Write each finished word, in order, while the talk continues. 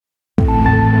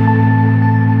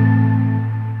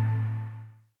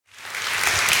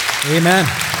Amen.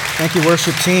 Thank you,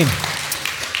 worship team.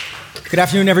 Good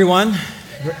afternoon, everyone.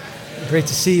 Great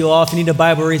to see you all. If you need a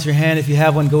Bible, raise your hand. If you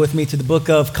have one, go with me to the book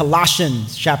of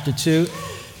Colossians, chapter 2.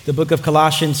 The book of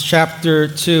Colossians, chapter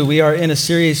 2. We are in a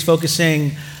series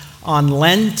focusing on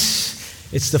Lent.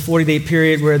 It's the 40-day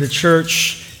period where the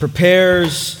church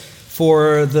prepares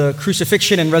for the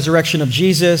crucifixion and resurrection of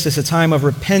Jesus. It's a time of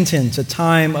repentance, a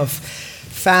time of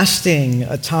fasting,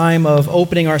 a time of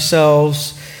opening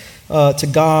ourselves to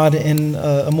God in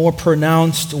a more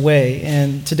pronounced way.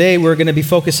 And today we're going to be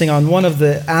focusing on one of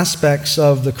the aspects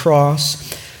of the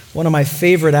cross, one of my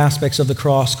favorite aspects of the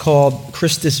cross, called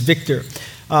Christus Victor.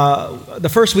 The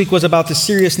first week was about the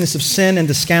seriousness of sin and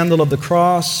the scandal of the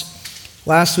cross.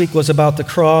 Last week was about the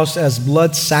cross as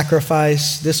blood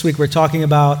sacrifice. This week we're talking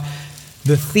about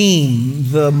the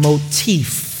theme, the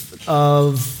motif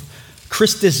of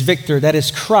Christus Victor, that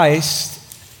is Christ,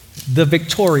 the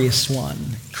victorious one.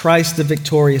 Christ, the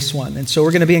victorious one. And so we're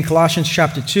going to be in Colossians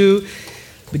chapter 2,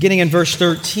 beginning in verse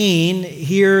 13.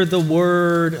 Hear the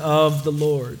word of the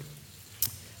Lord.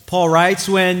 Paul writes,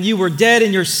 "When you were dead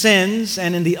in your sins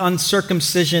and in the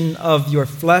uncircumcision of your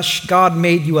flesh, God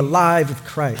made you alive with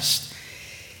Christ.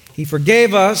 He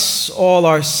forgave us all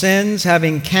our sins,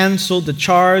 having canceled the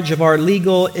charge of our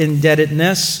legal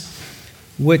indebtedness,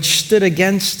 which stood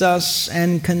against us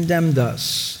and condemned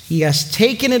us. He has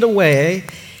taken it away,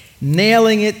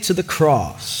 nailing it to the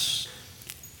cross.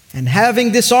 And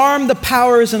having disarmed the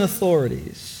powers and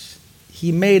authorities,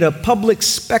 he made a public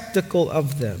spectacle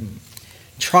of them,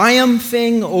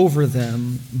 triumphing over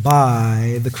them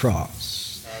by the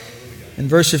cross." In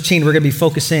verse 15, we're going to be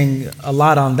focusing a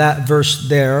lot on that verse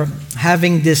there.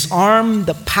 Having disarmed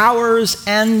the powers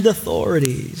and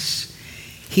authorities,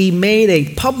 he made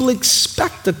a public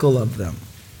spectacle of them,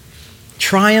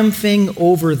 triumphing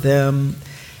over them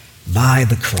by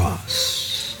the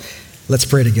cross. Let's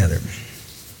pray together.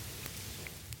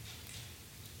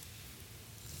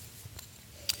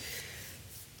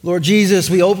 Lord Jesus,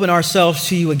 we open ourselves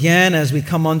to you again as we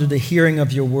come under the hearing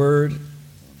of your word.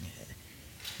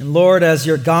 And Lord, as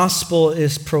your gospel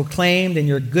is proclaimed and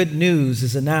your good news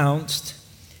is announced,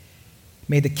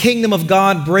 may the kingdom of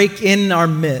God break in our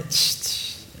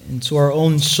midst, into our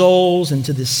own souls,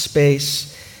 into this space.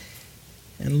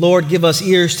 And Lord, give us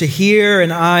ears to hear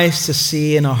and eyes to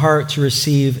see and a heart to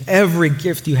receive every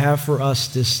gift you have for us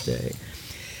this day.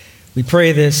 We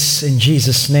pray this in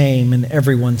Jesus' name, and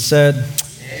everyone said,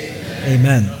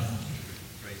 Amen. Amen.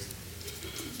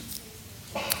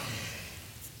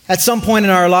 At some point in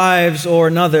our lives or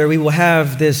another, we will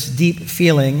have this deep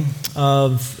feeling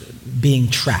of being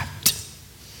trapped.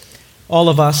 All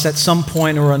of us at some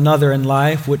point or another in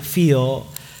life would feel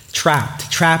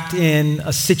trapped in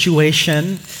a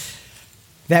situation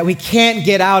that we can't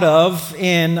get out of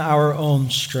in our own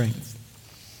strength.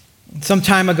 Some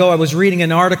time ago, I was reading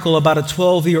an article about a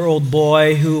 12-year-old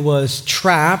boy who was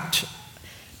trapped,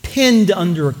 pinned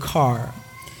under a car.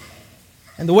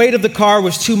 And the weight of the car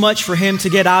was too much for him to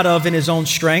get out of in his own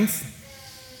strength.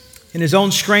 In his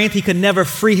own strength, he could never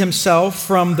free himself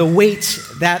from the weight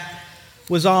that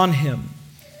was on him.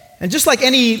 And just like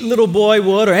any little boy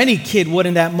would, or any kid would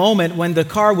in that moment, when the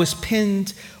car was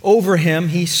pinned over him,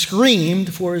 he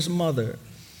screamed for his mother.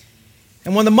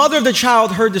 And when the mother of the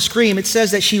child heard the scream, it says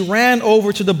that she ran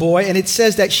over to the boy, and it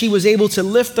says that she was able to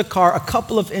lift the car a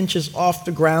couple of inches off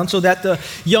the ground so that the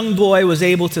young boy was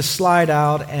able to slide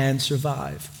out and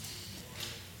survive.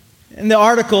 In the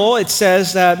article, it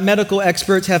says that medical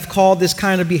experts have called this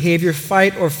kind of behavior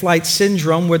fight or flight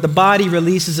syndrome, where the body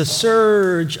releases a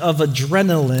surge of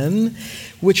adrenaline,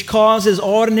 which causes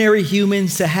ordinary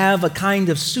humans to have a kind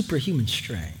of superhuman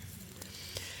strength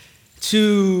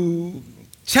to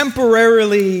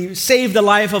temporarily save the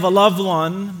life of a loved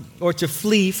one or to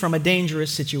flee from a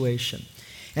dangerous situation.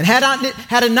 And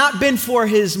had it not been for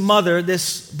his mother,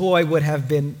 this boy would have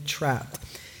been trapped.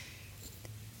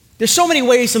 There's so many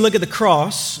ways to look at the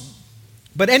cross,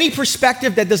 but any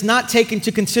perspective that does not take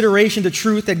into consideration the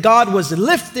truth that God was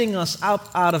lifting us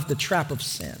up out of the trap of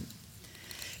sin,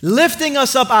 lifting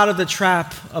us up out of the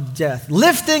trap of death,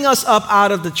 lifting us up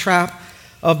out of the trap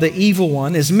of the evil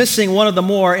one, is missing one of the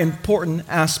more important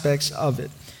aspects of it.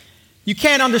 You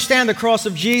can't understand the cross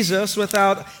of Jesus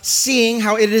without seeing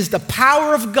how it is the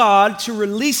power of God to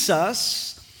release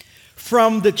us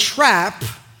from the trap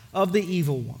of the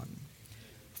evil one,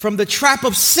 from the trap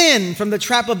of sin, from the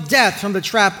trap of death, from the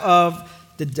trap of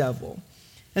the devil.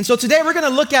 And so today we're going to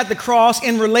look at the cross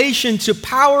in relation to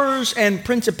powers and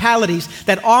principalities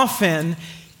that often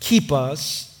keep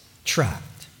us trapped.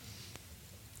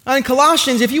 Now in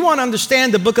Colossians, if you want to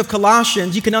understand the book of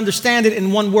Colossians, you can understand it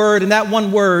in one word, and that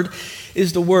one word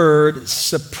is the word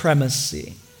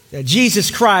supremacy. That Jesus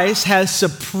Christ has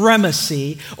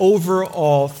supremacy over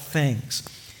all things.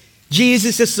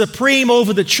 Jesus is supreme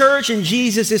over the church, and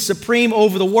Jesus is supreme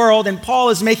over the world. And Paul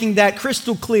is making that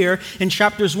crystal clear in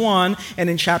chapters 1 and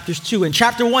in chapters 2. In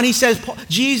chapter 1, he says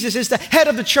Jesus is the head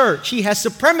of the church. He has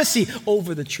supremacy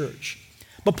over the church.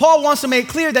 But Paul wants to make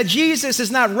clear that Jesus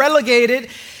is not relegated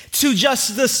to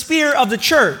just the sphere of the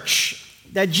church.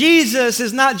 That Jesus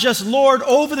is not just Lord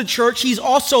over the church, he's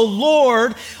also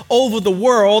Lord over the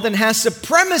world and has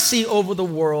supremacy over the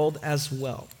world as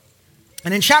well.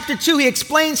 And in chapter 2, he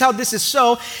explains how this is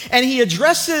so, and he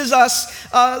addresses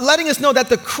us, letting us know that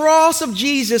the cross of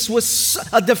Jesus was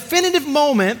a definitive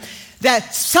moment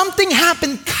that something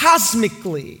happened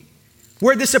cosmically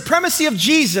where the supremacy of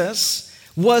Jesus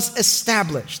was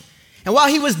established. And while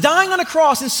he was dying on a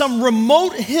cross in some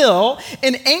remote hill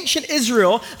in ancient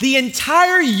Israel, the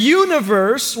entire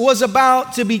universe was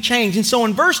about to be changed. And so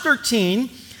in verse 13,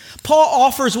 Paul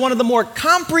offers one of the more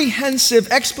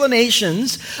comprehensive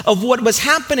explanations of what was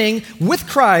happening with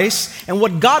Christ and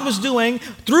what God was doing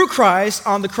through Christ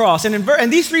on the cross. And in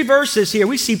these 3 verses here,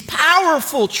 we see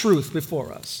powerful truth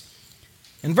before us.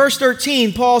 In verse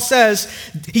 13, Paul says,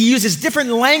 he uses different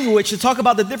language to talk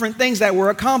about the different things that were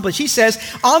accomplished. He says,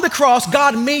 on the cross,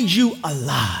 God made you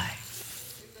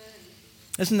alive.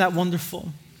 Isn't that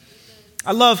wonderful?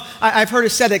 I've heard it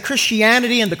said that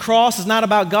Christianity and the cross is not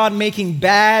about God making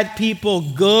bad people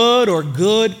good or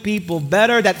good people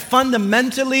better. That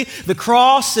fundamentally the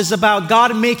cross is about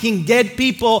God making dead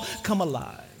people come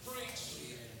alive.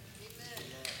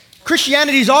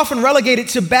 Christianity is often relegated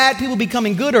to bad people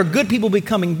becoming good or good people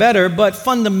becoming better, but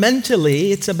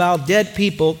fundamentally it's about dead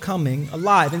people coming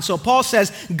alive. And so Paul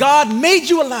says, God made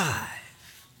you alive.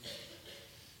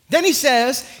 Then he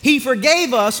says, he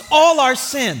forgave us all our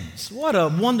sins. What a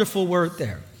wonderful word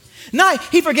there. Not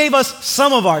he forgave us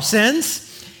some of our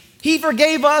sins. He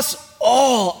forgave us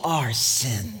all our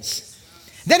sins.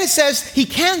 Then it says he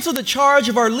canceled the charge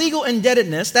of our legal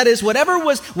indebtedness. That is,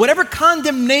 whatever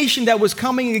condemnation that was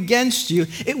coming against you,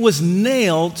 it was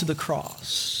nailed to the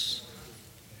cross.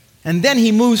 And then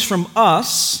he moves from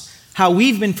us, how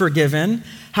we've been forgiven,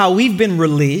 how we've been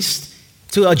released,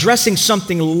 to addressing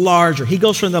something larger. He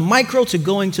goes from the micro to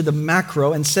going to the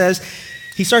macro and says,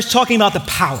 he starts talking about the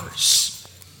powers.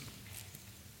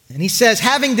 And he says,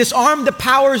 having disarmed the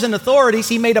powers and authorities,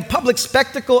 he made a public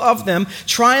spectacle of them,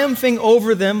 triumphing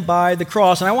over them by the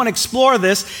cross. And I want to explore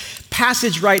this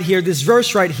passage right here, this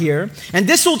verse right here. And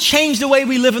this will change the way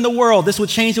we live in the world. This will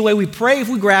change the way we pray if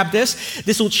we grab this.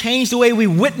 This will change the way we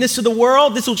witness to the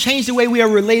world. This will change the way we are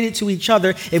related to each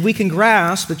other if we can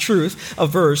grasp the truth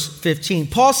of verse 15.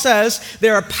 Paul says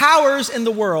there are powers in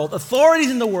the world,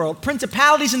 authorities in the world,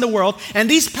 principalities in the world, and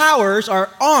these powers are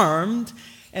armed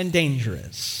and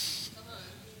dangerous.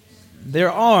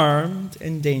 They're armed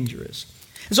and dangerous.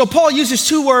 And so Paul uses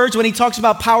 2 words when he talks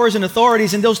about powers and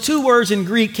authorities, and those 2 words in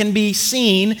Greek can be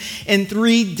seen in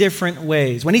 3 different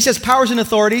ways. When he says powers and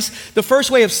authorities, the first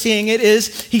way of seeing it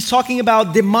is he's talking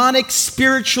about demonic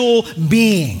spiritual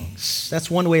beings.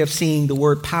 That's one way of seeing the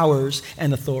word powers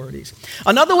and authorities.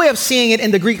 Another way of seeing it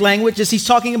in the Greek language is he's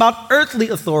talking about earthly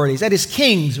authorities. That is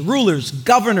kings, rulers,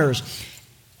 governors,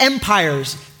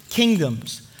 empires,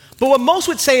 kingdoms. But what most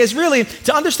would say is really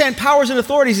to understand powers and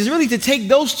authorities is really to take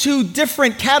those 2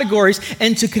 different categories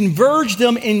and to converge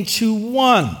them into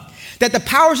one. That the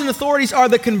powers and authorities are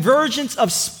the convergence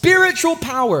of spiritual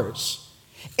powers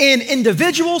in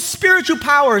individuals, spiritual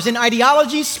powers in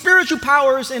ideologies, spiritual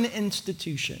powers in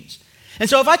institutions. And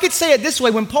so if I could say it this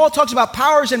way, when Paul talks about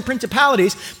powers and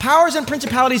principalities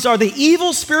are the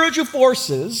evil spiritual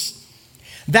forces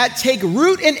that take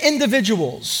root in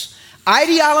individuals,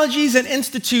 ideologies and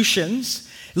institutions,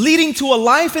 leading to a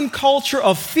life and culture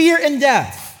of fear and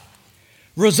death,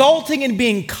 resulting in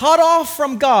being cut off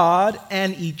from God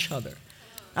and each other.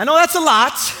 I know that's a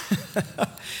lot,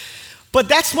 but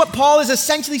that's what Paul is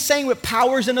essentially saying with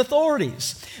powers and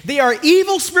authorities. They are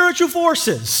evil spiritual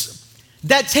forces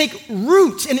that take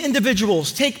root in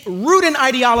individuals, take root in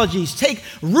ideologies, take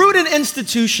root in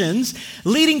institutions,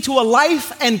 leading to a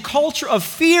life and culture of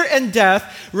fear and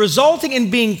death, resulting in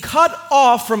being cut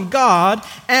off from God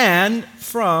and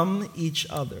from each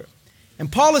other.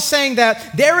 And Paul is saying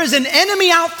that there is an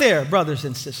enemy out there, brothers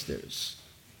and sisters,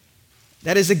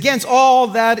 that is against all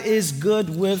that is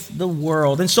good with the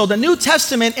world. And so in the New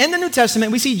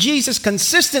Testament, we see Jesus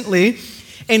consistently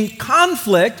in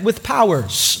conflict with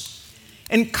powers,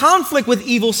 in conflict with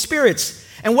evil spirits.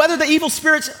 And whether the evil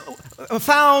spirits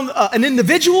found an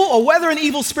individual or whether an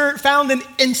evil spirit found an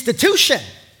institution,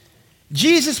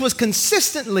 Jesus was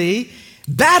consistently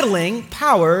battling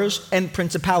powers and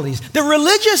principalities. The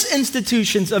religious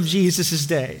institutions of Jesus'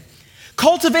 day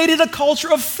cultivated a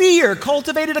culture of fear,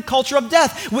 cultivated a culture of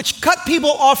death, which cut people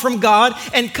off from God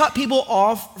and cut people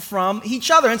off from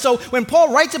each other. And so when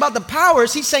Paul writes about the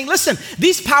powers, he's saying, listen,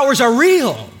 these powers are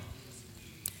real.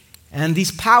 And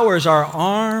these powers are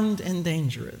armed and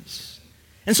dangerous.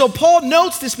 And so Paul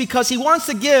notes this because he wants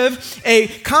to give a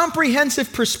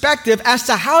comprehensive perspective as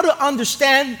to how to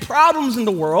understand problems in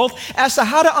the world, as to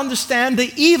how to understand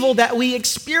the evil that we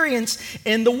experience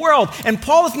in the world. And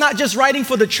Paul is not just writing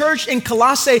for the church in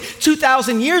Colossae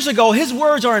 2,000 years ago. His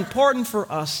words are important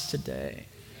for us today.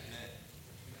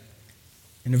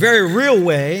 In a very real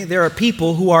way, there are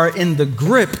people who are in the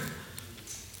grip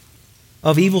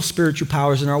of evil spiritual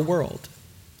powers in our world.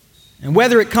 And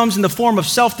whether it comes in the form of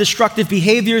self-destructive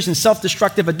behaviors and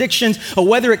self-destructive addictions, or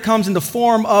whether it comes in the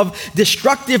form of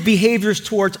destructive behaviors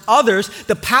towards others,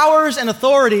 the powers and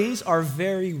authorities are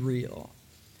very real.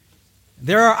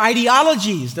 There are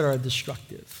ideologies that are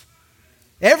destructive.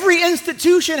 Every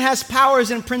institution has powers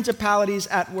and principalities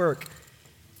at work.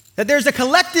 That there's a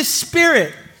collective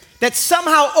spirit that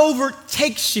somehow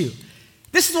overtakes you.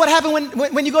 This is what happened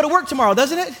when you go to work tomorrow,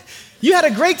 doesn't it? You had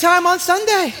a great time on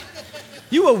Sunday.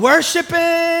 You were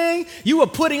worshiping, you were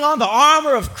putting on the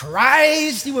armor of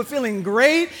Christ, you were feeling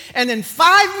great, and then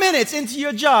 5 minutes into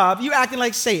your job, you acting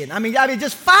like Satan. I mean,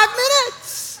 just 5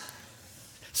 minutes.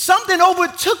 Something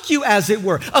overtook you, as it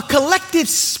were, a collective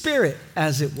spirit,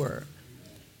 as it were,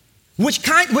 which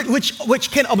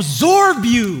can absorb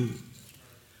you,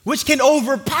 which can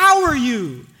overpower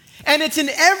you. And it's in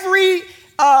every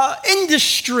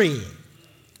industry,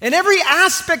 in every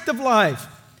aspect of life.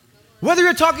 Whether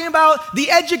you're talking about the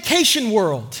education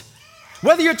world,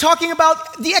 whether you're talking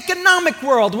about the economic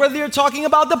world, whether you're talking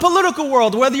about the political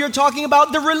world, whether you're talking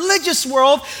about the religious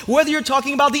world, whether you're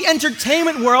talking about the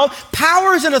entertainment world,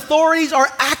 powers and authorities are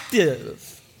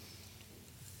active.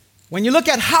 When you look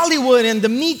at Hollywood and the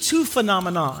Me Too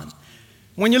phenomenon,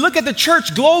 when you look at the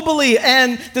church globally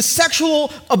and the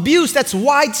sexual abuse that's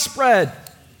widespread,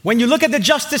 when you look at the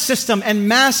justice system and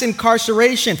mass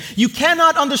incarceration, you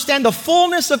cannot understand the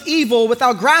fullness of evil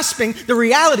without grasping the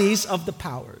realities of the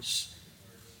powers.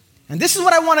 And this is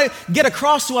what I want to get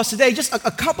across to us today, just a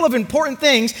couple of important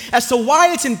things as to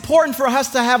why it's important for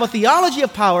us to have a theology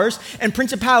of powers and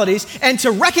principalities and to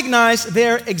recognize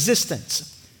their existence.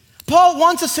 Paul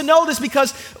wants us to know this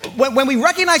because when we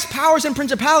recognize powers and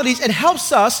principalities, it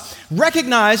helps us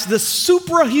recognize the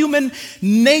suprahuman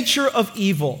nature of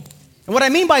evil. And what I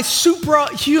mean by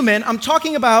suprahuman, I'm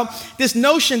talking about this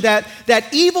notion that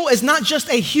evil is not just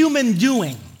a human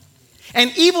doing,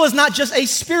 and evil is not just a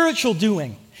spiritual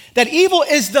doing. That evil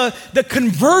is the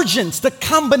convergence, the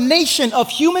combination of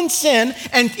human sin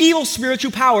and evil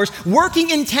spiritual powers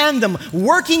working in tandem,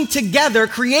 working together,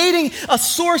 creating a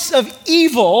source of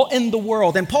evil in the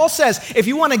world. And Paul says, if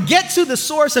you want to get to the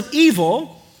source of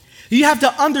evil, you have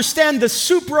to understand the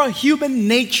suprahuman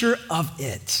nature of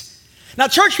it. Now,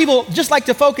 church people just like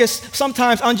to focus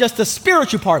sometimes on just the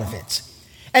spiritual part of it.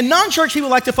 And non-church people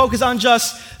like to focus on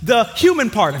just the human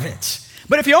part of it.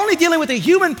 But if you're only dealing with the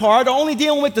human part or only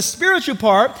dealing with the spiritual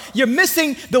part, you're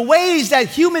missing the ways that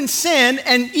human sin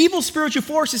and evil spiritual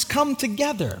forces come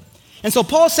together. And so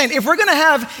Paul's saying, if we're going to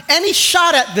have any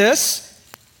shot at this,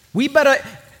 we better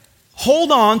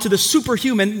hold on to the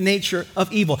superhuman nature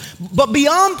of evil. But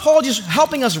beyond Paul just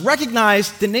helping us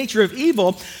recognize the nature of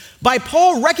evil, by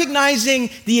Paul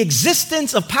recognizing the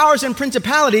existence of powers and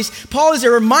principalities, Paul is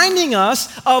reminding us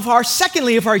of our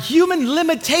human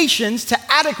limitations to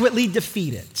adequately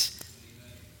defeat it.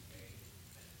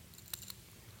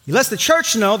 He lets the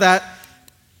church know that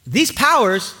these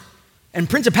powers and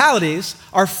principalities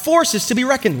are forces to be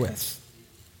reckoned with.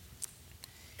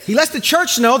 He lets the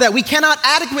church know that we cannot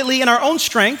adequately, in our own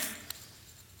strength,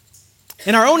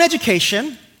 in our own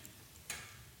education,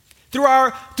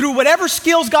 through whatever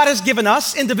skills God has given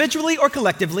us, individually or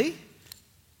collectively,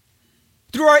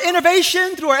 through our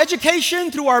innovation, through our education,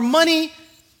 through our money,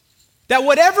 that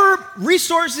whatever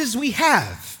resources we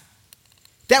have,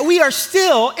 that we are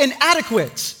still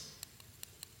inadequate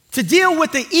to deal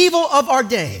with the evil of our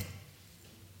day.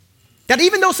 That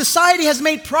even though society has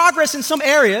made progress in some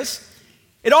areas,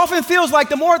 it often feels like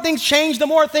the more things change, the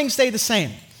more things stay the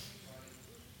same.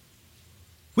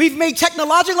 We've made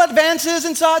technological advances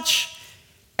and such,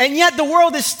 and yet the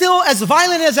world is still as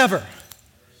violent as ever.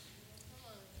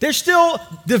 There's still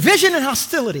division and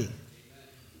hostility.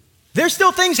 There's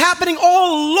still things happening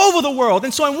all over the world.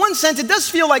 And so in one sense, it does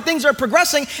feel like things are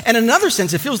progressing, and in another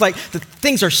sense, it feels like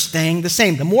things are staying the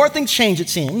same. The more things change, it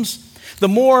seems, the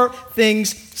more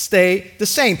things stay the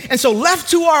same. And so left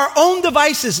to our own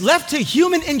devices, left to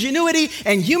human ingenuity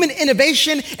and human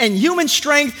innovation and human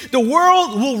strength, the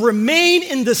world will remain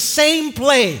in the same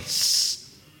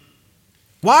place.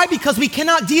 Why? Because we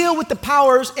cannot deal with the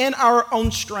powers in our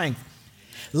own strength.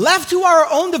 Left to our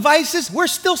own devices, we're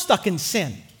still stuck in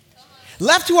sin.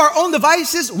 Left to our own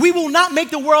devices, we will not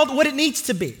make the world what it needs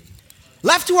to be.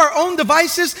 Left to our own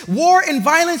devices, war and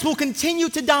violence will continue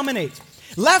to dominate.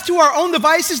 Left to our own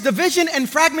devices, division and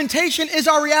fragmentation is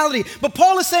our reality. But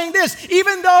Paul is saying this,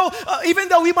 even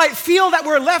though we might feel that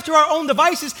we're left to our own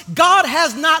devices, God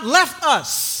has not left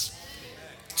us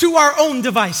to our own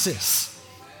devices.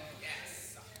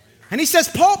 And he says,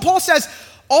 Paul says,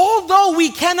 although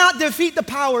we cannot defeat the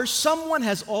powers, someone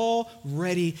has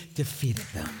already defeated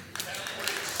them.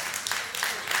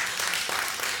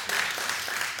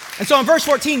 And so in verse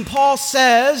 14, Paul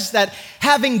says that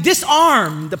having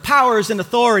disarmed the powers and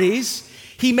authorities,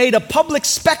 he made a public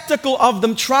spectacle of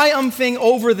them, triumphing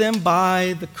over them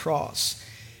by the cross.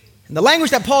 And the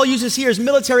language that Paul uses here is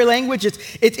military language.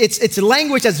 It's a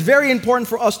language that's very important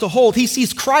for us to hold. He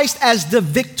sees Christ as the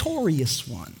victorious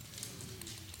one.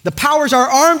 The powers are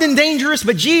armed and dangerous,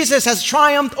 but Jesus has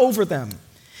triumphed over them,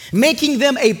 making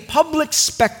them a public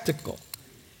spectacle.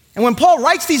 And when Paul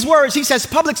writes these words, he says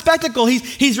public spectacle,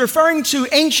 he's referring to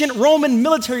ancient Roman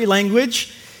military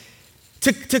language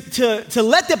to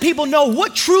let the people know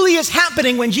what truly is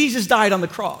happening when Jesus died on the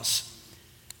cross.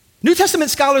 New Testament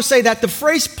scholars say that the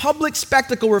phrase public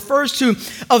spectacle refers to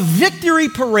a victory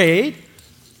parade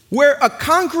where a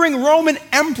conquering Roman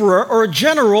emperor or a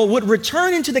general would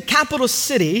return into the capital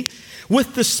city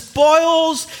with the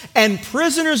spoils and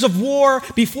prisoners of war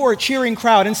before a cheering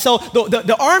crowd. And so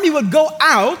the army would go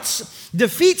out,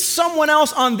 defeat someone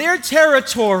else on their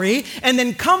territory, and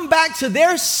then come back to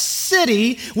their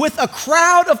city with a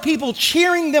crowd of people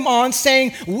cheering them on,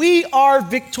 saying, "We are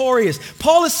victorious."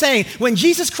 Paul is saying, when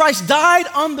Jesus Christ died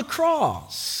on the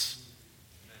cross,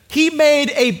 he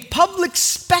made a public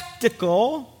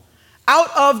spectacle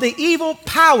out of the evil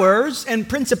powers and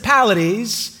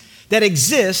principalities that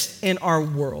exist in our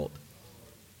world.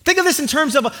 Think of this in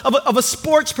terms of a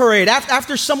sports parade.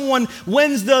 After someone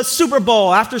wins the Super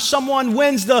Bowl, after someone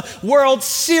wins the World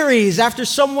Series, after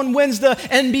someone wins the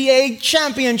NBA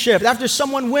championship, after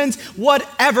someone wins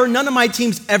whatever, none of my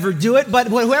teams ever do it, but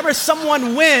whoever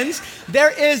someone wins,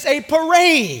 there is a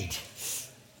parade.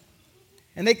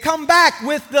 And they come back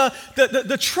with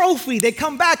the trophy. They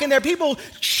come back and there are people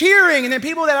cheering and there are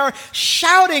people that are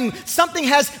shouting,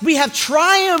 we have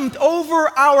triumphed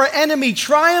over our enemy,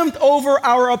 triumphed over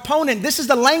our opponent. This is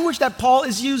the language that Paul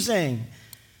is using.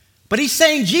 But he's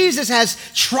saying Jesus has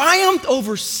triumphed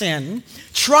over sin,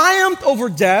 triumphed over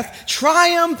death,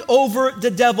 triumphed over the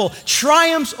devil,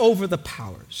 triumphs over the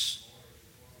powers.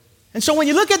 And so when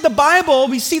you look at the Bible,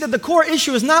 we see that the core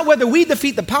issue is not whether we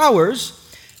defeat the powers.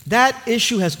 That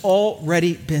issue has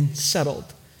already been settled.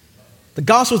 The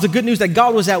gospel is the good news that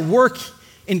God was at work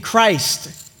in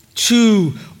Christ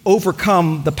to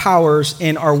overcome the powers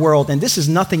in our world. And this is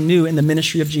nothing new in the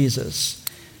ministry of Jesus.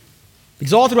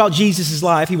 Because all throughout Jesus'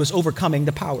 life, he was overcoming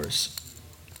the powers.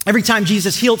 Every time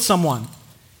Jesus healed someone,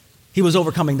 he was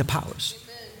overcoming the powers.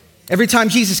 Every time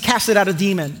Jesus casted out a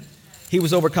demon, he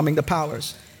was overcoming the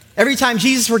powers. Every time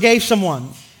Jesus forgave someone,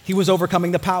 he was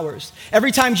overcoming the powers.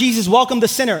 Every time Jesus welcomed a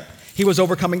sinner, he was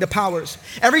overcoming the powers.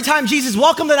 Every time Jesus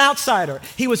welcomed an outsider,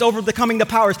 he was overcoming the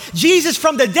powers. Jesus,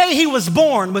 from the day he was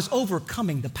born, was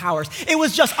overcoming the powers. It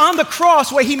was just on the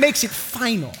cross where he makes it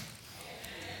final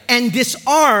and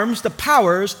disarms the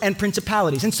powers and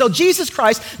principalities. And so Jesus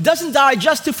Christ doesn't die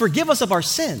just to forgive us of our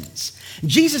sins.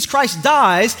 Jesus Christ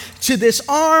dies to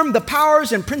disarm the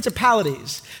powers and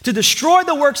principalities, to destroy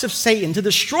the works of Satan, to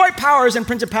destroy powers and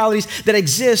principalities that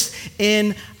exist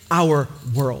in our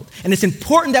world. And it's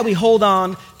important that we hold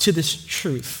on to this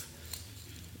truth.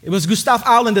 It was Gustav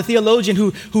Aulund, the theologian,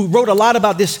 who wrote a lot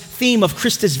about this theme of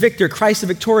Christus Victor, Christ the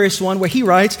victorious one, where he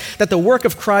writes that the work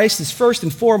of Christ is first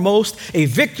and foremost a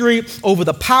victory over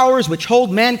the powers which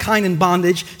hold mankind in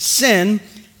bondage, sin,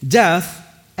 death,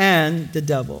 and the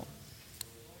devil.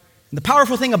 And the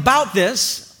powerful thing about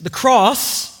this, the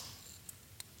cross,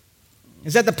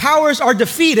 is that the powers are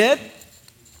defeated,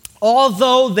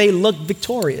 although they look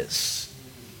victorious.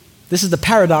 This is the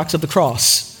paradox of the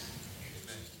cross.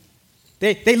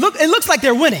 It looks like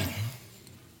they're winning.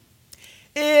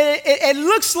 It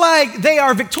looks like they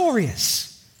are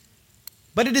victorious.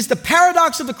 But it is the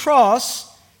paradox of the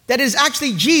cross that is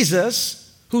actually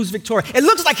Jesus who's victorious. It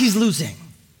looks like he's losing.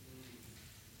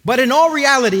 But in all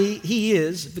reality, he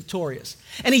is victorious.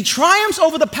 And he triumphs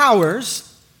over the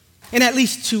powers in at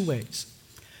least two ways.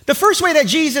 The first way that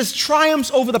Jesus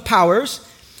triumphs over the powers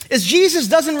is Jesus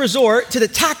doesn't resort to the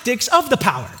tactics of the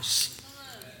powers.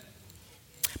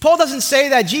 Paul doesn't say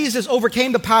that Jesus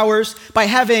overcame the powers by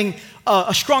having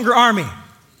a stronger army.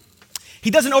 He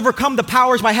doesn't overcome the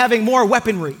powers by having more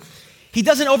weaponry. He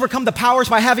doesn't overcome the powers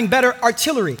by having better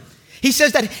artillery. He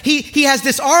says that he has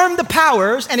disarmed the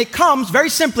powers, and it comes very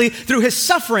simply through his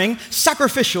suffering,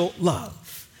 sacrificial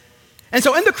love. And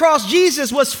so in the cross,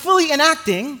 Jesus was fully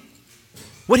enacting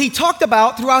what he talked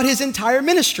about throughout his entire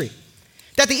ministry.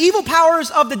 That the evil powers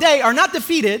of the day are not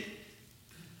defeated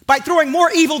by throwing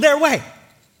more evil their way.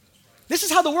 This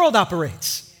is how the world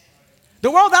operates. The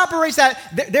world operates that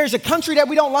there's a country that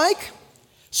we don't like,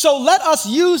 so let us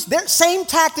use their same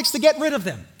tactics to get rid of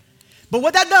them. But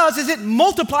what that does is it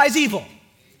multiplies evil.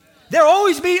 There'll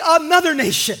always be another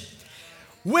nation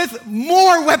with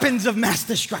more weapons of mass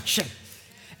destruction.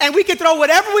 And we can throw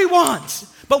whatever we want,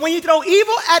 but when you throw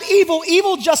evil at evil,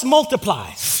 evil just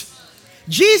multiplies.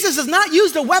 Jesus does not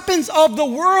use the weapons of the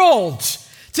world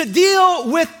to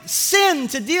deal with sin,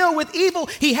 to deal with evil.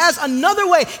 He has another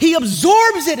way. He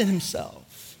absorbs it in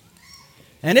himself.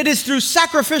 And it is through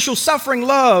sacrificial suffering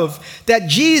love that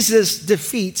Jesus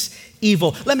defeats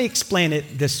evil. Let me explain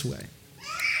it this way.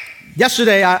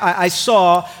 Yesterday, I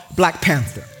saw Black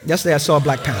Panther.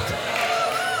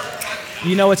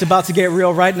 You know it's about to get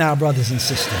real right now, brothers and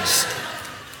sisters.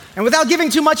 And without giving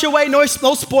too much away, no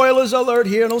spoilers alert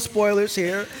here, no spoilers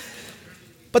here.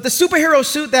 But the superhero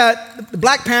suit that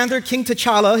Black Panther, King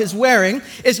T'Challa, is wearing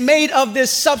is made of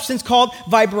this substance called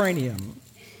vibranium.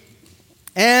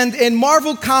 And in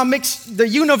Marvel Comics, the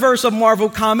universe of Marvel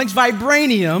Comics,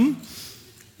 vibranium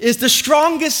is the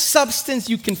strongest substance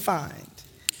you can find.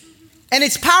 And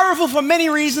it's powerful for many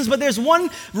reasons, but there's one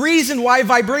reason why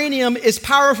vibranium is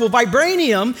powerful.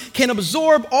 Vibranium can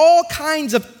absorb all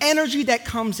kinds of energy that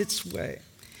comes its way.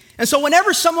 And so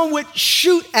whenever someone would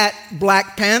shoot at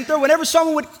Black Panther, whenever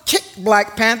someone would kick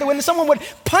Black Panther, when someone would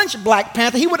punch Black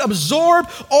Panther, he would absorb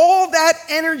all that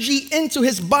energy into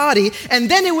his body, and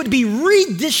then it would be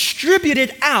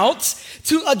redistributed out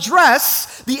to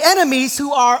address the enemies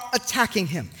who are attacking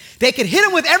him. They could hit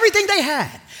him with everything they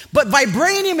had, but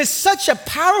vibranium is such a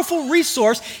powerful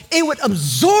resource, it would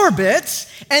absorb it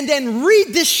and then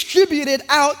redistribute it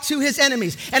out to his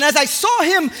enemies. And as I saw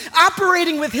him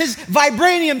operating with his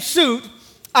vibranium suit,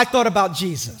 I thought about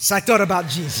Jesus. I thought about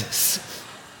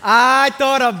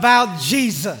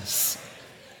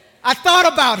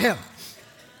him.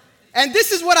 And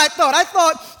this is what I thought. I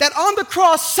thought that on the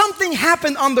cross, something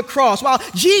happened on the cross. While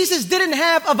Jesus didn't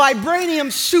have a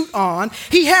vibranium suit on,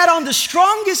 he had on the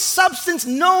strongest substance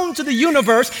known to the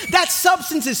universe. That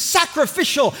substance is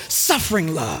sacrificial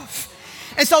suffering love.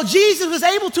 And so Jesus was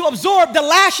able to absorb the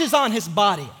lashes on his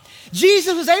body.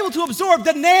 Jesus was able to absorb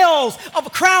the nails of a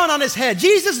crown on his head.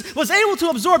 Jesus was able to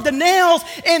absorb the nails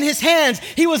in his hands.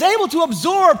 He was able to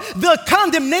absorb the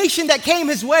condemnation that came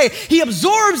his way. He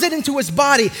absorbs it into his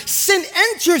body. Sin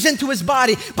enters into his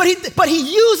body, but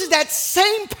he uses that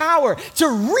same power to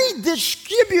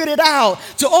redistribute it out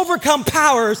to overcome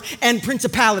powers and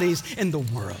principalities in the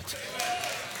world.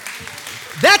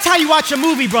 That's how you watch a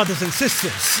movie, brothers and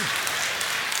sisters.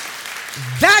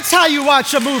 That's how you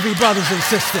watch a movie, brothers and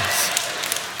sisters.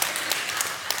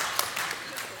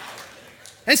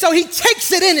 And so he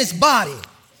takes it in his body.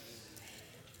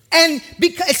 And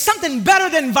because it's something better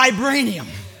than vibranium.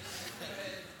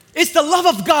 It's the love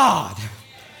of God.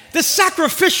 The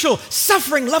sacrificial,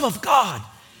 suffering love of God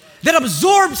that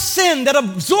absorbs sin, that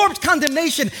absorbs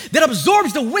condemnation, that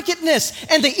absorbs the wickedness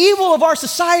and the evil of our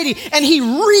society, and he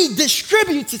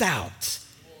redistributes it out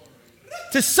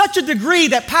to such a degree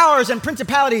that powers and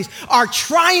principalities are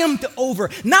triumphed over,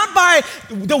 not by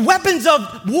the weapons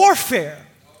of warfare,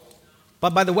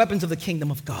 but by the weapons of the kingdom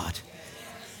of God.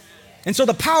 And so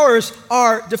the powers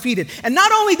are defeated. And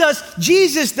not only does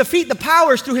Jesus defeat the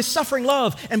powers through his suffering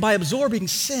love and by absorbing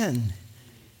sin,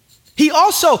 he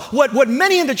also, what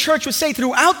many in the church would say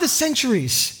throughout the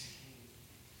centuries,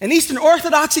 in Eastern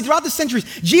Orthodoxy throughout the centuries,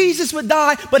 Jesus would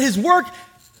die, but his work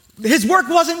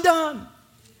wasn't done.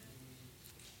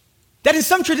 That in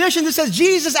some traditions it says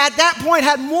Jesus at that point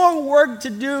had more work to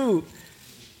do.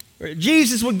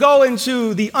 Jesus would go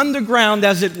into the underground,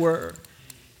 as it were.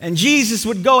 And Jesus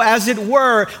would go, as it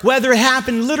were, whether it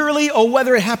happened literally or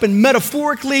whether it happened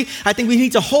metaphorically. I think we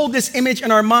need to hold this image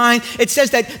in our mind. It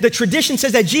says that the tradition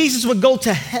says that Jesus would go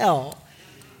to hell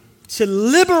to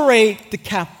liberate the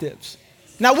captives.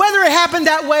 Now, whether it happened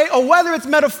that way or whether it's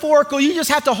metaphorical, you just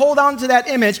have to hold on to that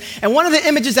image. And one of the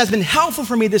images that's been helpful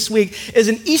for me this week is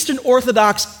an Eastern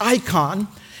Orthodox icon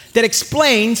that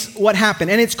explains what happened.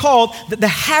 And it's called the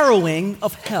harrowing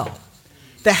of hell.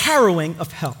 the harrowing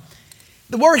of hell.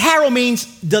 The word harrow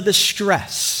means the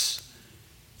distress.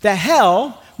 The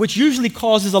hell, which usually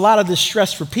causes a lot of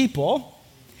distress for people,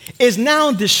 is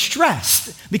now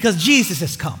distressed because Jesus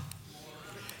has come.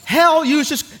 Hell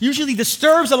usually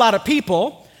disturbs a lot of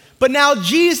people, but now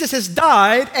Jesus has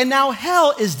died and now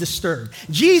hell is disturbed.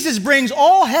 Jesus brings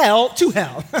all hell to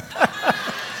hell.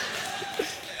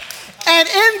 And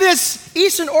in this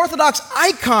Eastern Orthodox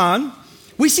icon,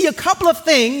 we see a couple of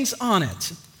things on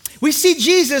it. We see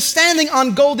Jesus standing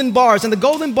on golden bars, and the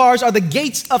golden bars are the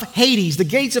gates of Hades, the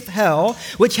gates of hell,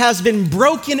 which has been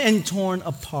broken and torn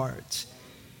apart.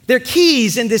 There are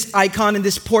keys in this icon, in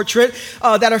this portrait,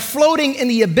 that are floating in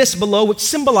the abyss below, which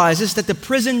symbolizes that the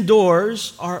prison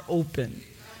doors are open.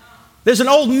 There's an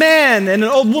old man and an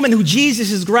old woman who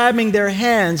Jesus is grabbing their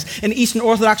hands. In Eastern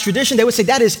Orthodox tradition, they would say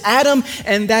that is Adam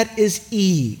and that is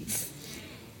Eve,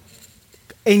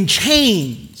 in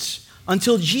chains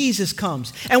until Jesus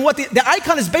comes. And what the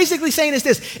icon is basically saying is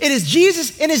this: it is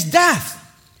Jesus in his death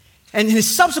and in his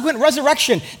subsequent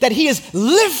resurrection that he is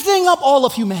lifting up all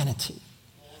of humanity,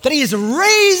 that he is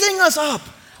raising us up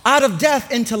out of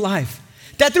death into life.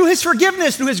 That through his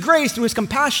forgiveness, through his grace, through his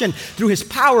compassion, through his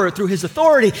power, through his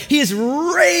authority, he is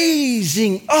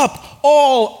raising up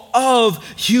all of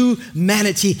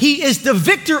humanity. He is the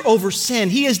victor over sin.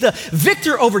 He is the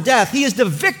victor over death. He is the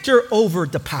victor over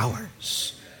the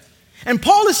powers. And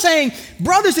Paul is saying,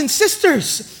 brothers and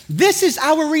sisters, this is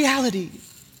our reality.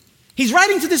 He's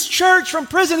writing to this church from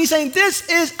prison. He's saying, this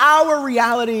is our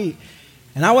reality.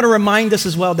 And I want to remind us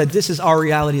as well that this is our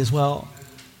reality as well.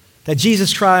 That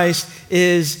Jesus Christ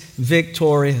is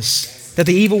victorious, that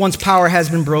the evil one's power has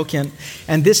been broken,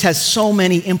 and this has so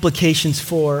many implications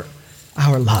for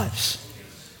our lives.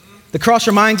 The cross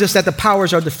reminds us that the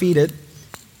powers are defeated,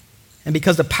 and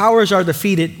because the powers are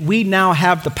defeated, we now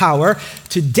have the power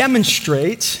to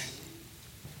demonstrate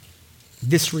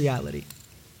this reality.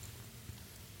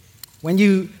 When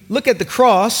you look at the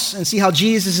cross and see how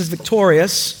Jesus is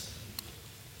victorious,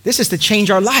 this is to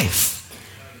change our life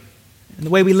and the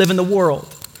way we live in the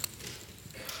world.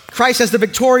 Christ as the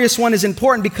victorious one is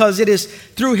important because it is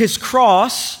through his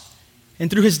cross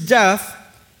and through his death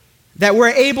that we're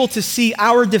able to see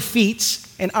our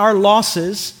defeats and our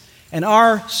losses and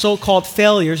our so-called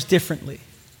failures differently.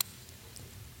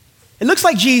 It looks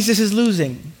like Jesus is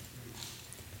losing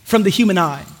from the human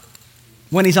eye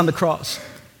when he's on the cross.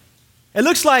 It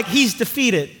looks like he's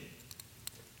defeated.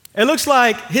 It looks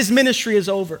like his ministry is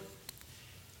over.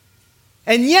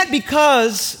 And yet,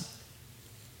 because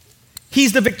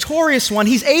he's the victorious one,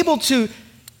 he's able to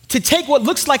take what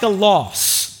looks like a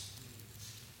loss,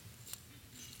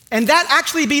 and that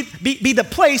actually be the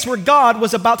place where God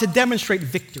was about to demonstrate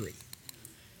victory.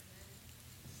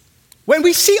 When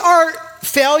we see our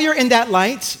failure in that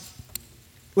light,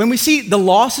 when we see the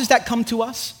losses that come to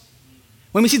us,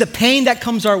 when we see the pain that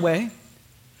comes our way,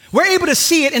 we're able to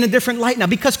see it in a different light now.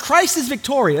 Because Christ is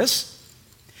victorious,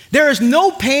 there is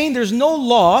no pain, there's no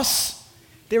loss,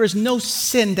 there is no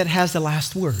sin that has the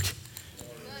last word.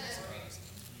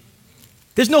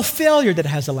 There's no failure that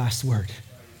has the last word.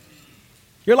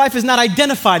 Your life is not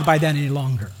identified by that any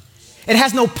longer. It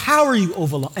has no power you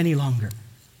over any longer.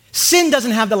 Sin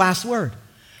doesn't have the last word.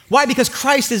 Why? Because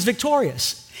Christ is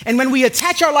victorious. And when we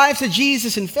attach our lives to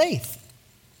Jesus in faith,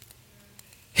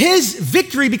 his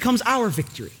victory becomes our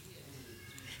victory.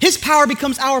 His power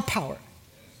becomes our power.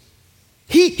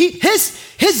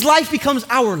 His life becomes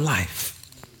our life.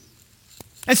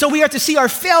 And so we are to see our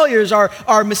failures,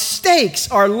 our mistakes,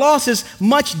 our losses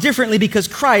much differently because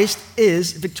Christ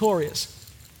is victorious.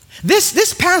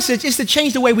 This passage is to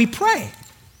change the way we pray.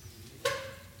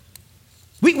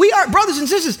 We are, brothers and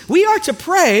sisters, we are to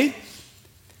pray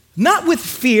not with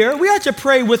fear, we are to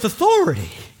pray with authority.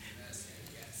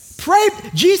 Pray,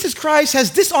 Jesus Christ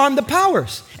has disarmed the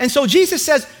powers. And so Jesus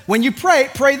says, when you pray,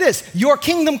 pray this: your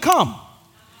kingdom come,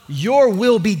 your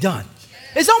will be done.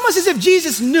 It's almost as if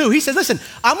Jesus knew. He said, listen,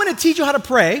 I'm going to teach you how to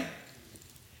pray,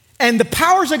 and the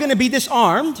powers are going to be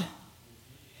disarmed,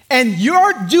 and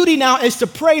your duty now is to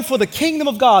pray for the kingdom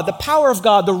of God, the power of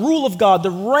God, the rule of God, the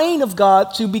reign of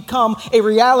God to become a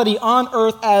reality on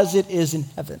earth as it is in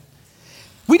heaven.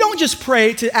 We don't just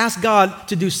pray to ask God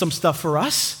to do some stuff for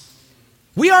us.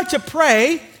 We are to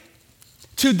pray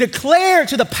to declare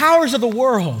to the powers of the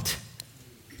world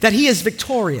that he is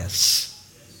victorious.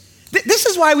 This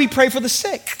is why we pray for the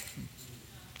sick.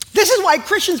 This is why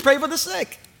Christians pray for the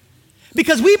sick.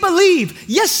 Because we believe,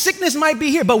 yes, sickness might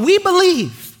be here, but we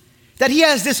believe that he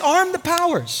has disarmed the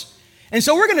powers. And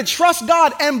so we're going to trust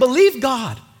God and believe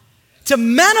God to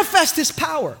manifest his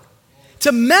power,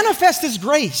 to manifest his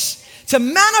grace, to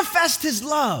manifest his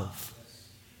love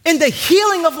in the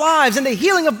healing of lives, in the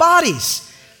healing of bodies.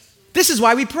 This is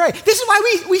why we pray. This is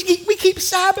why we keep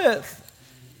Sabbath,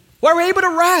 why we're able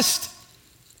to rest.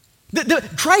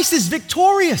 Christ is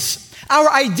victorious.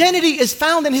 Our identity is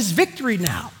found in his victory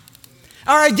now.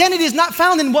 Our identity is not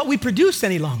found in what we produce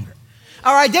any longer.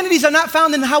 Our identities are not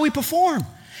found in how we perform.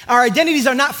 Our identities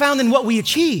are not found in what we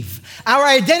achieve. Our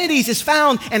identities is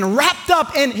found and wrapped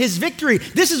up in his victory.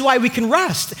 This is why we can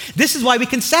rest. This is why we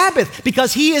can Sabbath,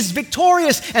 because he is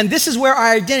victorious, and this is where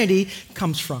our identity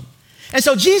comes from. And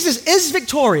so Jesus is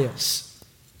victorious.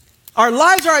 Our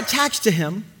lives are attached to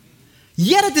him.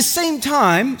 Yet at the same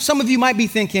time, some of you might be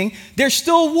thinking, there's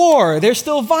still war, there's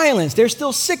still violence, there's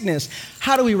still sickness.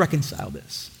 How do we reconcile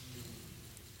this?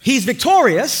 He's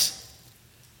victorious,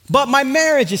 but my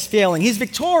marriage is failing. He's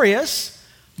victorious,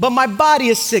 but my body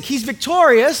is sick. He's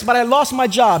victorious, but I lost my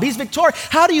job. He's victorious.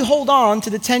 How do you hold on to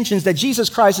the tensions that Jesus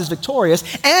Christ is victorious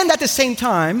and at the same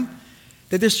time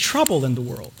that there's trouble in the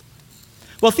world?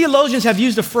 Well, theologians have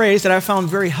used a phrase that I found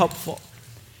very helpful.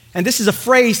 And this is a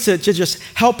phrase to just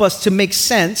help us to make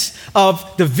sense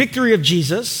of the victory of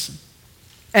Jesus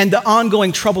and the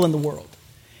ongoing trouble in the world.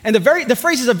 And the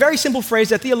phrase is a very simple phrase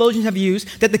that theologians have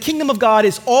used, that the kingdom of God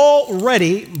is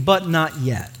already, but not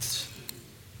yet.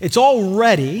 It's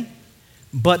already,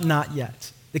 but not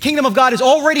yet. The kingdom of God is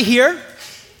already here,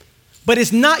 but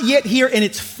it's not yet here in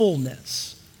its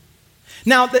fullness.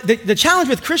 Now, the challenge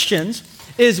with Christians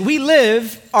is we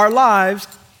live our lives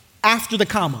after the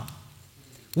comma.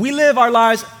 We live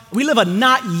a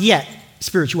not yet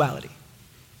spirituality,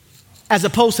 as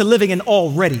opposed to living an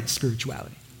already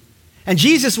spirituality. And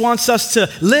Jesus wants us to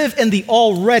live in the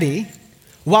already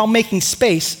while making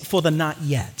space for the not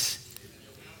yet.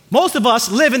 Most of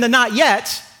us live in the not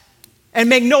yet and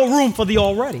make no room for the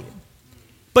already.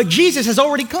 But Jesus has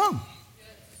already come.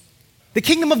 The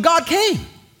kingdom of God came.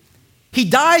 He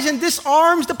dies and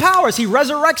disarms the powers. He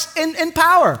resurrects in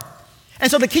power. And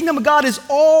so the kingdom of God is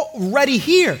already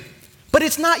here. But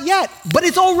it's not yet, but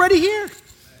it's already here.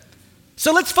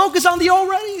 So let's focus on the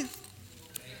already.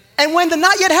 And when the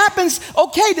not yet happens,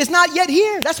 okay, there's not yet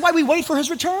here. That's why we wait for his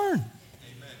return.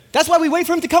 Amen. That's why we wait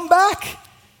for him to come back.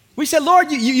 We said,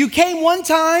 Lord, you came one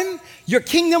time, your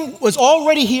kingdom was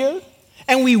already here,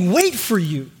 and we wait for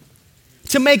you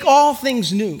to make all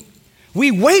things new.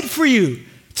 We wait for you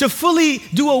to fully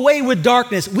do away with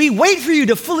darkness. We wait for you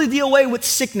to fully do away with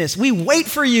sickness. We wait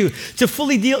for you to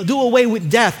fully do away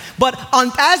with death. But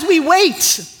as we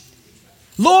wait,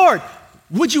 Lord,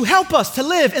 would you help us to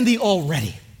live in the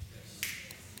already?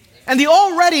 And the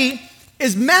already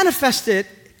is manifested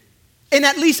in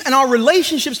at least in our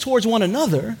relationships towards one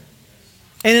another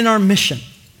and in our mission.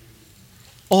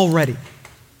 Already.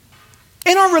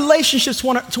 In our relationships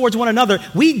towards one another,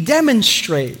 we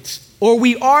demonstrate, or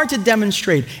we are to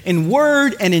demonstrate in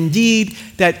word and in deed,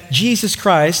 that Jesus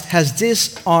Christ has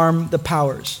disarmed the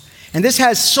powers. And this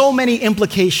has so many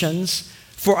implications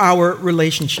for our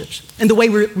relationships and the way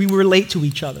we relate to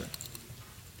each other.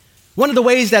 One of the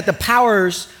ways that the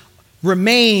powers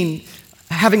remain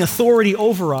having authority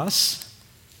over us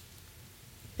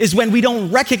is when we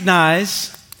don't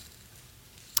recognize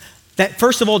that,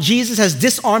 first of all, Jesus has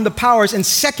disarmed the powers, and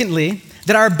secondly,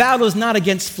 that our battle is not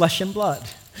against flesh and blood,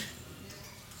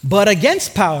 but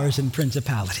against powers and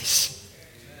principalities.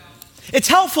 It's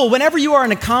helpful whenever you are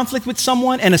in a conflict with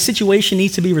someone and a situation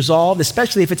needs to be resolved,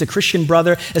 especially if it's a Christian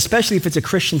brother, especially if it's a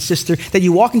Christian sister, that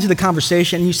you walk into the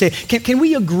conversation and you say, can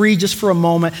we agree just for a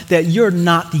moment that you're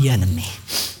not the enemy?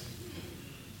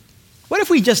 What if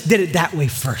we just did it that way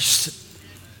first?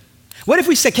 What if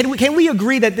we said, can we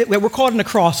agree that we're caught in a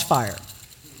crossfire?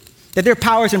 That there are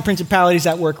powers and principalities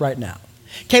at work right now?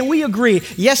 Can we agree,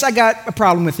 yes, I got a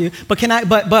problem with you, but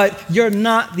you're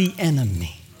not the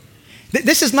enemy?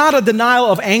 This is not a denial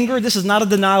of anger. This is not a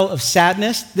denial of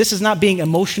sadness. This is not being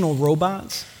emotional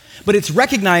robots, but it's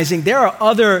recognizing there are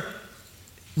other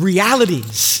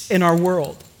realities in our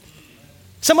world.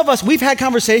 Some of us, we've had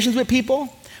conversations with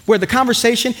people where the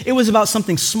conversation, it was about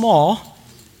something small,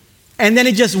 and then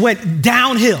it just went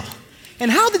downhill.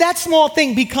 And how did that small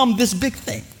thing become this big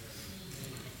thing?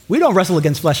 We don't wrestle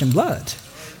against flesh and blood,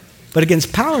 but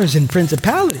against powers and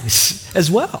principalities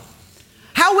as well.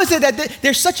 How is it that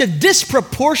there's such a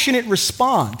disproportionate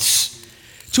response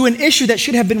to an issue that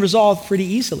should have been resolved pretty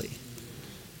easily?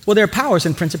 Well, there are powers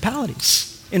and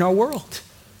principalities in our world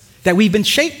that we've been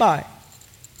shaped by.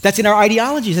 That's in our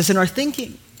ideologies, that's in our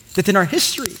thinking, that's in our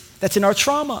history, that's in our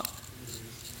trauma.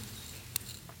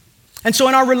 And so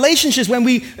in our relationships, when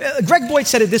Greg Boyd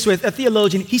said it this way, a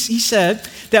theologian, he said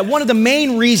that one of the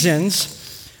main reasons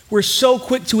we're so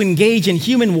quick to engage in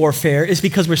human warfare is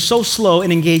because we're so slow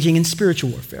in engaging in spiritual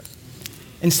warfare.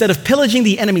 instead of pillaging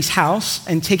the enemy's house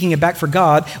and taking it back for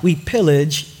God, we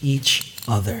pillage each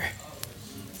other.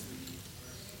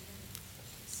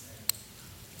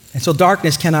 And so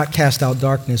darkness cannot cast out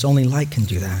darkness. Only light can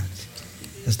do that,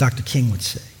 as Dr. King would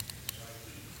say.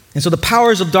 And so the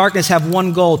powers of darkness have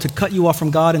one goal: to cut you off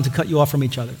from God and to cut you off from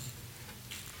each other.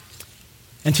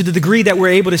 And to the degree that we're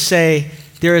able to say,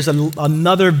 there is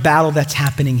another battle that's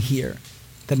happening here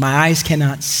that my eyes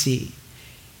cannot see,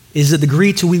 is the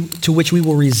degree to which we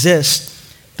will resist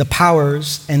the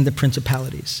powers and the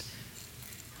principalities.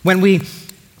 When we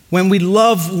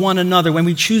love one another, when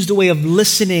we choose the way of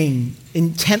listening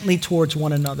intently towards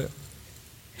one another,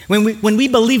 when we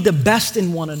believe the best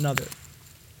in one another,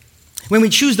 when we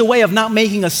choose the way of not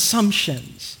making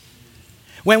assumptions,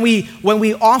 when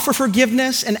we offer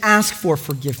forgiveness and ask for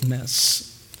forgiveness,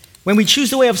 when we choose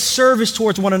the way of service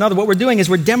towards one another, what we're doing is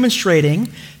we're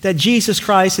demonstrating that Jesus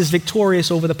Christ is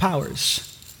victorious over the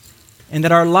powers and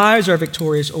that our lives are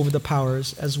victorious over the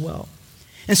powers as well.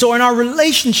 And so in our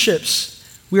relationships,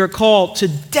 we are called to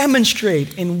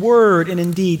demonstrate in word and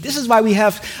in deed. This is why we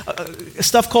have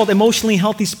stuff called emotionally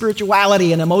healthy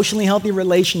spirituality and emotionally healthy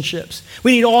relationships.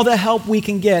 We need all the help we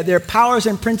can get. There are powers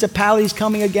and principalities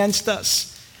coming against us.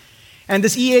 And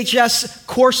this EHS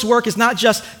coursework is not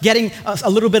just getting a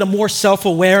little bit of more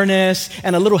self-awareness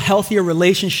and a little healthier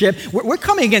relationship. We're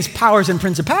coming against powers and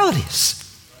principalities.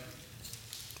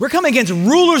 We're coming against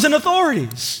rulers and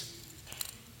authorities.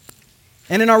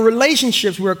 And in our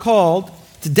relationships, we're called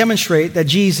to demonstrate that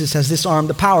Jesus has disarmed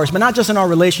the powers, but not just in our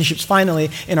relationships, finally,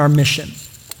 in our mission.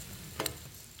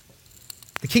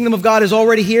 The kingdom of God is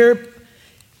already here,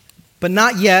 but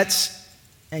not yet,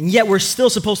 and yet we're still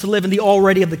supposed to live in the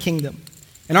already of the kingdom.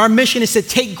 And our mission is to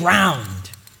take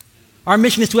ground. Our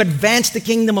mission is to advance the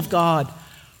kingdom of God.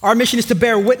 Our mission is to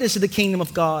bear witness to the kingdom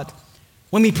of God.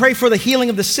 When we pray for the healing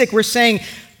of the sick, we're saying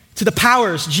to the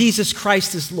powers, Jesus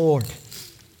Christ is Lord.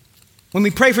 When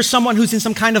we pray for someone who's in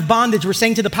some kind of bondage, we're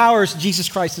saying to the powers, Jesus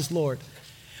Christ is Lord.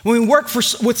 When we work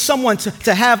with someone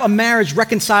to have a marriage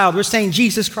reconciled, we're saying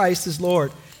Jesus Christ is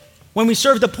Lord. When we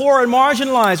serve the poor and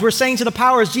marginalized, we're saying to the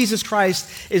powers, Jesus Christ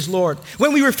is Lord.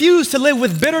 When we refuse to live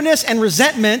with bitterness and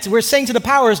resentment, we're saying to the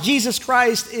powers, Jesus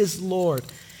Christ is Lord.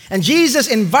 And Jesus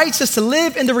invites us to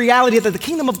live in the reality that the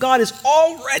kingdom of God is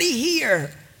already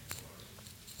here.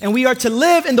 And we are to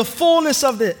live in the fullness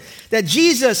of it, that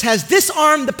Jesus has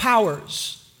disarmed the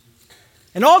powers.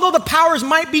 And although the powers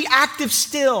might be active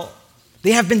still,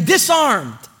 they have been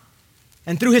disarmed.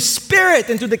 And through His Spirit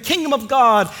and through the kingdom of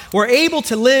God, we're able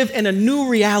to live in a new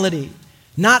reality,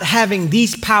 not having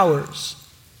these powers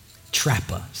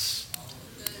trap us.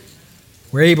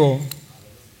 We're able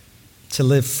to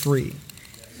live free.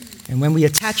 And when we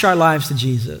attach our lives to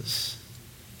Jesus,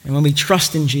 and when we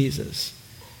trust in Jesus,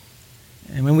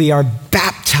 and when we are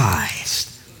baptized,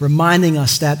 reminding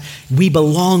us that we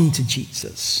belong to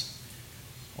Jesus,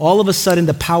 all of a sudden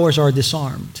the powers are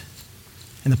disarmed.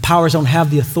 And the powers don't have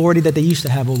the authority that they used to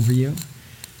have over you.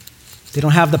 They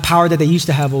don't have the power that they used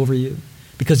to have over you,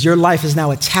 because your life is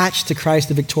now attached to Christ,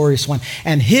 the victorious one.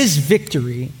 And His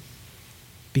victory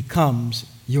becomes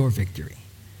your victory.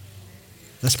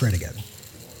 Let's pray together.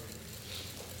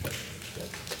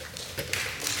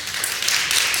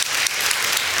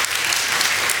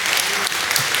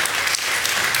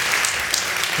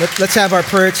 Let's have our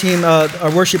prayer team,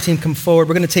 our worship team come forward.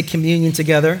 We're going to take communion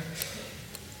together.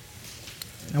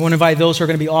 I want to invite those who are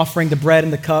going to be offering the bread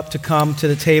and the cup to come to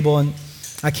the table. And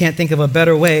I can't think of a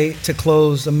better way to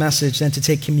close a message than to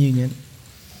take communion.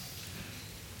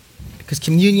 Because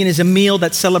communion is a meal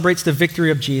that celebrates the victory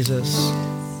of Jesus.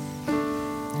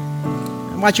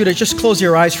 I want you to just close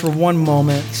your eyes for one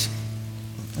moment.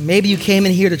 And maybe you came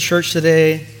in here to church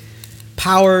today,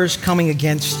 powers coming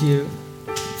against you,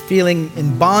 feeling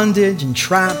in bondage and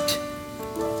trapped,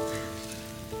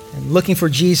 and looking for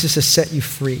Jesus to set you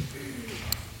free.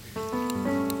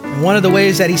 And one of the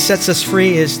ways that He sets us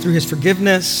free is through His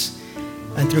forgiveness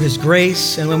and through His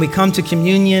grace. And when we come to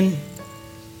communion,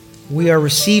 we are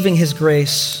receiving His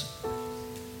grace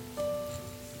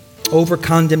over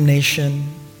condemnation,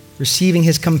 receiving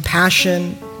His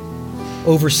compassion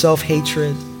over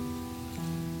self-hatred.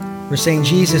 We're saying,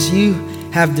 Jesus, you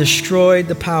have destroyed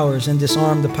the powers and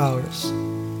disarmed the powers.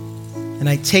 And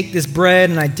I take this bread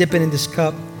and I dip it in this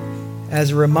cup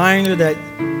as a reminder that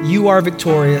you are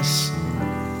victorious.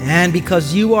 And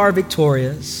because you are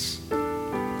victorious,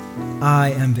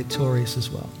 I am victorious as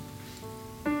well.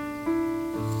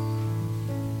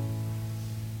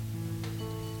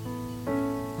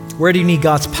 Where do you need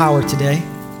God's power today?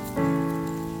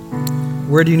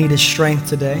 Where do you need His strength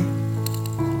today?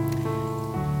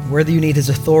 Where do you need His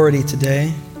authority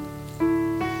today?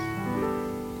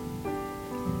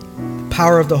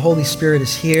 power of the Holy Spirit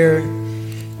is here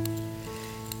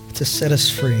to set us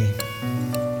free.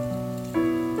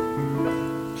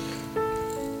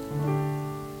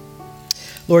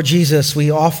 Lord Jesus,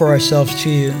 we offer ourselves to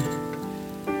you.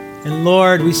 And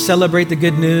Lord, we celebrate the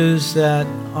good news that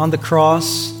on the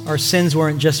cross, our sins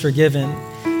weren't just forgiven.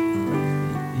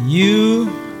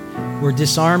 You were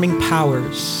disarming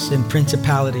powers and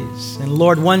principalities. And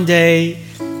Lord, one day,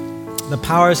 the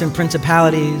powers and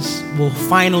principalities will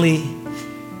finally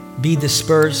be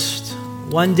dispersed.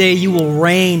 One day you will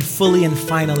reign fully and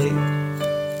finally.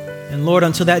 And Lord,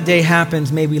 until that day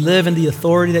happens, may we live in the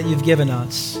authority that you've given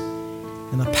us,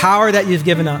 and the power that you've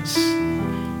given us,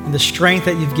 and the strength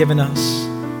that you've given us,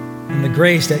 and the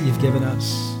grace that you've given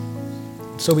us.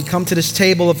 So we come to this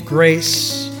table of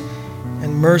grace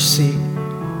and mercy,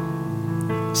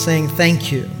 saying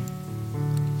thank you.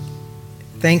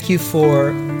 Thank you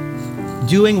for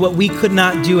doing what we could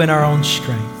not do in our own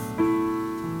strength.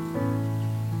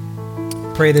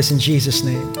 Pray this in Jesus'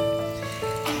 name.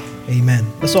 Amen.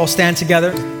 Let's all stand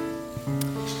together.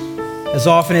 As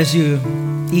often as you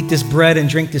eat this bread and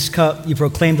drink this cup, you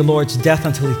proclaim the Lord's death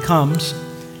until he comes.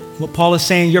 What Paul is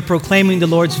saying, you're proclaiming the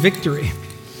Lord's victory.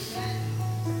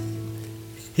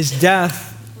 His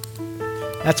death,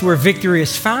 that's where victory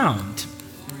is found.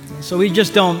 So we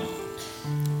just don't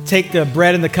take the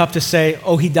bread and the cup to say,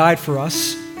 oh, he died for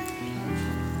us.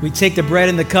 We take the bread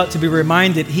and the cup to be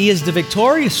reminded he is the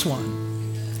victorious one.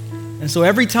 And so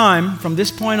every time from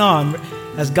this point on,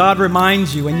 as God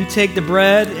reminds you, when you take the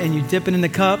bread and you dip it in the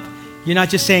cup, you're not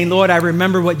just saying, Lord, I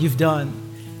remember what you've done.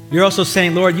 You're also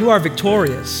saying, Lord, you are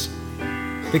victorious.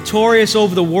 Victorious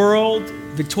over the world,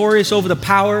 victorious over the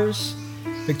powers,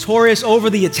 victorious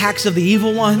over the attacks of the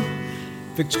evil one,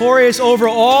 victorious over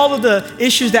all of the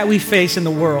issues that we face in the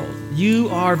world. You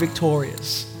are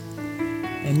victorious.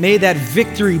 And may that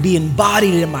victory be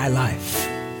embodied in my life.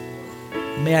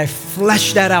 May I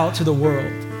flesh that out to the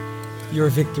world, your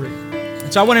victory.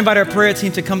 And so I want to invite our prayer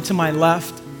team to come to my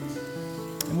left.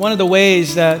 And one of the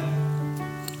ways that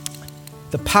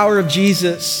the power of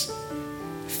Jesus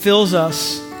fills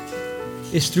us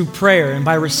is through prayer and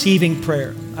by receiving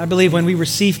prayer. I believe when we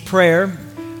receive prayer,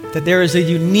 that there is a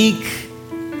unique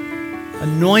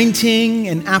anointing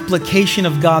and application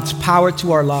of God's power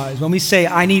to our lives. When we say,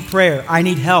 I need prayer, I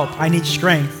need help, I need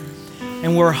strength,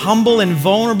 and we're humble and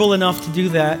vulnerable enough to do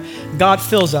that, God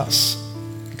fills us.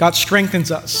 God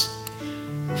strengthens us.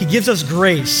 He gives us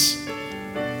grace.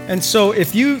 And so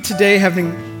if you today have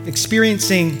been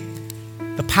experiencing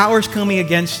the powers coming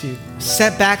against you,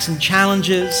 setbacks and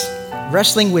challenges,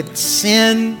 wrestling with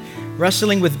sin,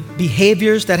 wrestling with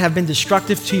behaviors that have been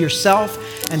destructive to yourself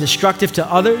and destructive to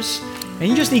others, and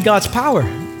you just need God's power,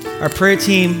 our prayer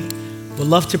team would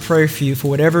love to pray for you for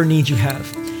whatever need you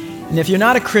have. And if you're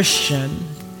not a Christian,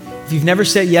 if you've never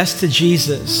said yes to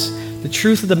Jesus, the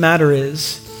truth of the matter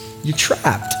is you're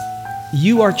trapped.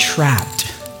 You are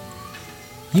trapped.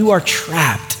 You are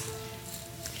trapped.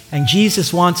 And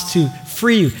Jesus wants to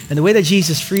free you. And the way that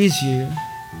Jesus frees you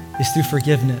is through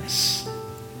forgiveness.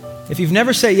 If you've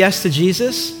never said yes to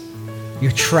Jesus,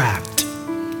 you're trapped.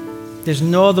 There's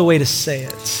no other way to say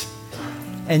it.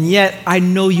 And yet, I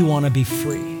know you want to be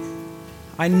free.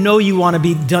 I know you want to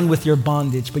be done with your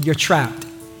bondage, but you're trapped.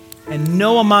 And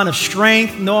no amount of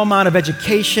strength, no amount of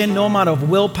education, no amount of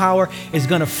willpower is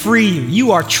going to free you.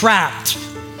 You are trapped.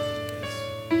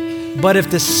 But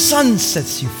if the Son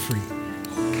sets you free,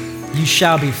 you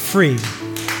shall be free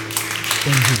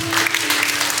indeed.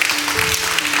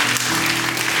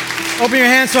 Open your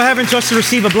hands to heaven just to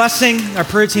receive a blessing. Our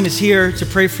prayer team is here to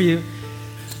pray for you.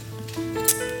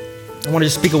 I want to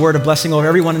just speak a word of blessing over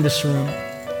everyone in this room.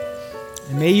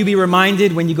 And may you be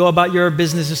reminded when you go about your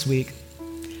business this week,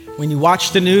 when you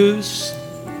watch the news,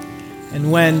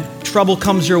 and when trouble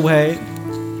comes your way,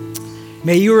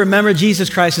 may you remember Jesus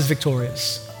Christ is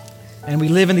victorious. And we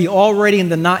live in the already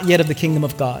and the not yet of the kingdom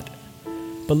of God.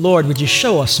 But Lord, would you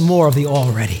show us more of the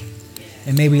already?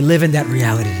 And may we live in that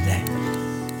reality today.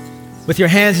 With your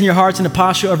hands and your hearts in the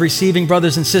posture of receiving,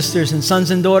 brothers and sisters and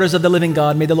sons and daughters of the living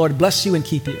God, may the Lord bless you and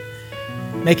keep you.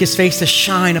 Make his face to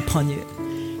shine upon you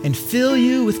and fill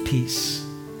you with peace.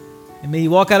 And may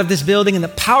you walk out of this building in the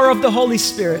power of the Holy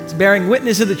Spirit, bearing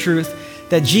witness of the truth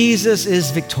that Jesus is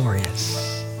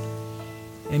victorious.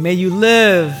 And may you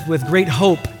live with great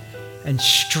hope and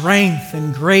strength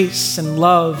and grace and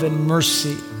love and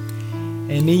mercy.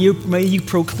 And may you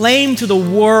proclaim to the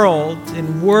world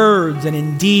in words and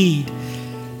in deed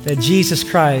that Jesus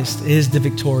Christ is the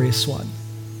victorious one.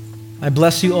 I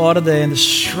bless you all today in the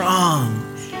strong,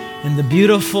 in the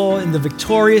beautiful, in the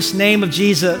victorious name of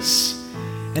Jesus.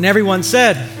 And everyone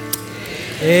said,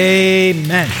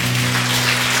 Amen.